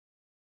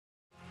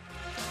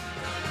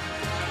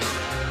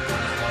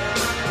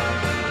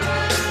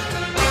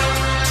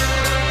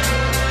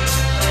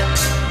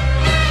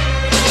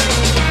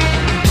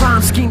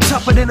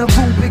in a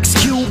Rubik's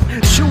Cube.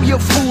 Chew your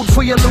food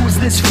before you lose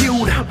this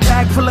feud.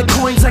 Bag full of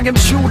coins, I am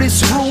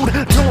Judas rude.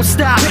 Don't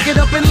stop, pick it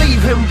up and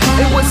leave him.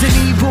 It was an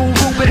evil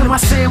Reuben in my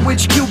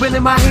sandwich Cuban,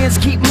 and my hands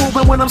keep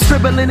moving when I'm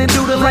scribbling and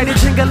doodling. Write a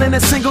jingle in a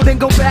single, then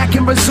go back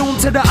and resume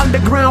to the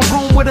underground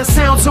room where the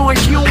sounds on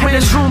human.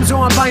 This room's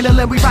on vinyl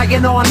and we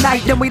writing all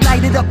night. Then we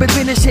light it up and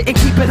finish it and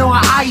keep it on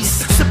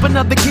ice. Sip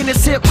another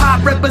Guinness,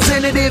 hip-hop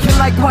representative. And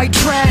like white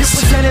trash,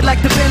 presented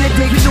like the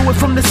Benedict. You knew it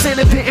from the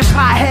center pit and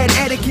piehead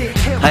etiquette.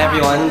 Hi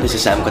everyone, this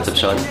is Sam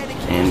Concepcion,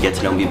 and get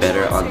to know me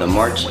better on the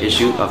March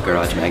issue of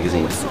Garage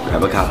Magazine.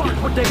 Grab a copy.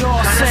 What they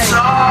all say.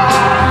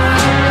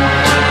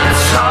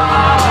 It's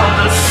all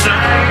the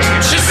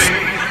same to me.